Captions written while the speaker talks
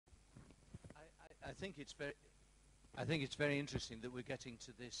think it's very interesting that we're getting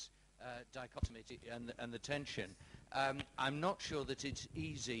to this dichotomy and the tension. I'm not sure that it's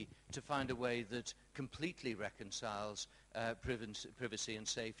easy to find a way that completely reconciles privacy and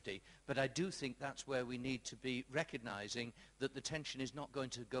safety, but I do think that's where we need to be recognizing that the tension is not going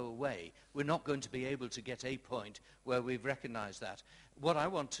to go away. We're not going to be able to get a point where we've recognized that. What I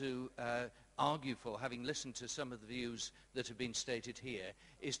want to argue for, having listened to some of the views that have been stated here,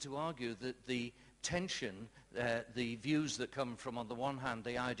 is to argue that the tension, the views that come from, on the one hand,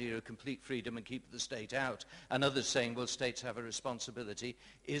 the idea of complete freedom and keep the state out, and others saying, well, states have a responsibility,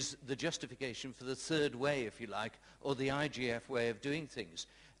 is the justification for the third way, if you like, or the IGF way of doing things.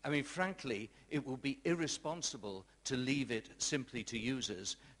 I mean, frankly, it will be irresponsible to leave it simply to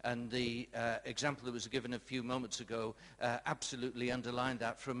users, and the example that was given a few moments ago absolutely underlined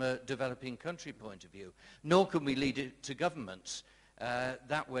that from a developing country point of view. Nor can we lead it to governments.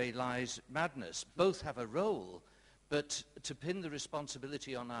 That way lies madness. Both have a role, but to pin the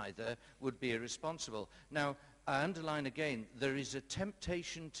responsibility on either would be irresponsible. Now, I underline again, there is a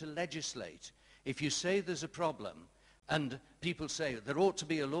temptation to legislate. If you say there's a problem, and people say there ought to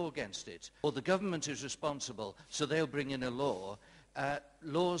be a law against it, or the government is responsible, so they'll bring in a law,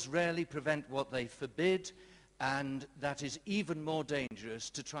 laws rarely prevent what they forbid, and that is even more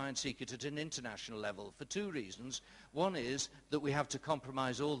dangerous to try and seek it at an international level for two reasons. One is that we have to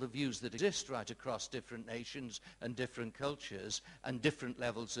compromise all the views that exist right across different nations and different cultures and different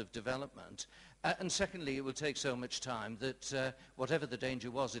levels of development. And secondly, it will take so much time that whatever the danger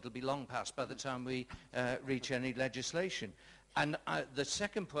was, it'll be long past by the time we reach any legislation. And the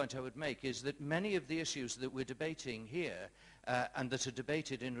second point I would make is that many of the issues that we're debating here and that are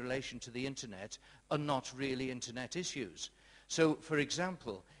debated in relation to the internet are not really internet issues. So, for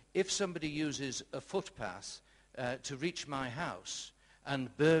example, if somebody uses a footpath to reach my house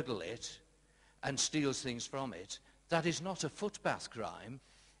and burgle it and steals things from it, that is not a footpath crime.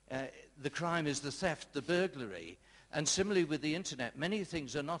 The crime is the theft, the burglary. And similarly with the internet, many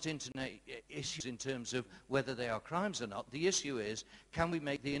things are not internet issues in terms of whether they are crimes or not. The issue is, can we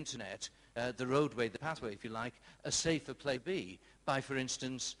make the internet, the roadway, the pathway, if you like, a safer place to be by, for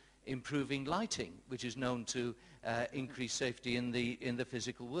instance, improving lighting, which is known to increase safety in the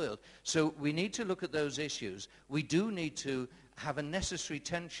physical world. So we need to look at those issues. We do need to have a necessary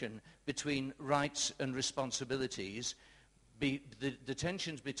tension between rights and responsibilities. The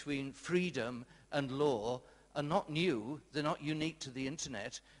tensions between freedom and law are not new, they're not unique to the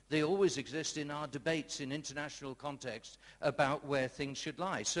internet. They always exist in our debates in international context about where things should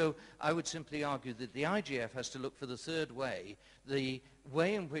lie. So I would simply argue that the IGF has to look for the third way, the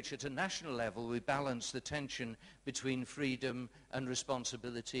way in which at a national level we balance the tension between freedom and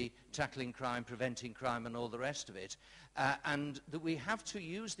responsibility, tackling crime, preventing crime and all the rest of it, and that we have to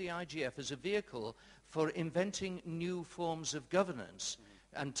use the IGF as a vehicle for inventing new forms of governance.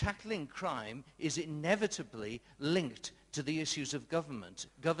 And tackling crime is inevitably linked to the issues of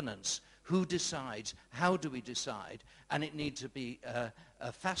governance. Who decides? How do we decide? And it needs to be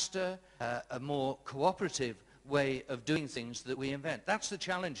a faster, a more cooperative way of doing things that we invent. That's the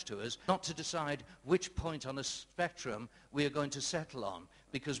challenge to us, not to decide which point on a spectrum we are going to settle on,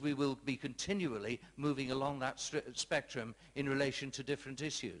 because we will be continually moving along that spectrum in relation to different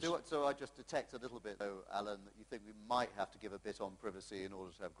issues. So I just detect a little bit, though, Alan, that you think we might have to give a bit on privacy in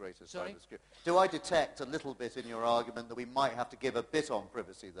order to have greater cybersecurity. Do I detect a little bit in your argument that we might have to give a bit on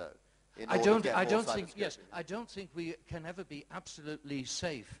privacy, though? I don't think we can ever be absolutely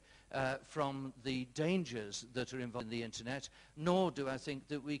safe from the dangers that are involved in the internet, nor do I think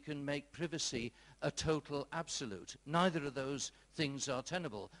that we can make privacy a total absolute. Neither of those things are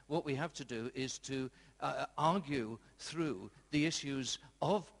tenable. What we have to do is to argue through the issues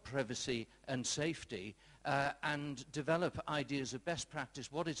of privacy and safety and develop ideas of best practice,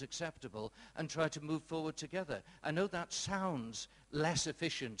 what is acceptable, and try to move forward together. I know that sounds less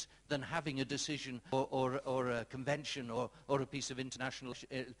efficient than having a decision or a convention or a piece of international.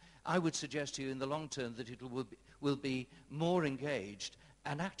 I would suggest to you in the long term that it will be more engaged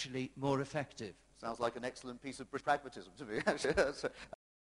and actually more effective. Sounds like an excellent piece of pragmatism to me, actually.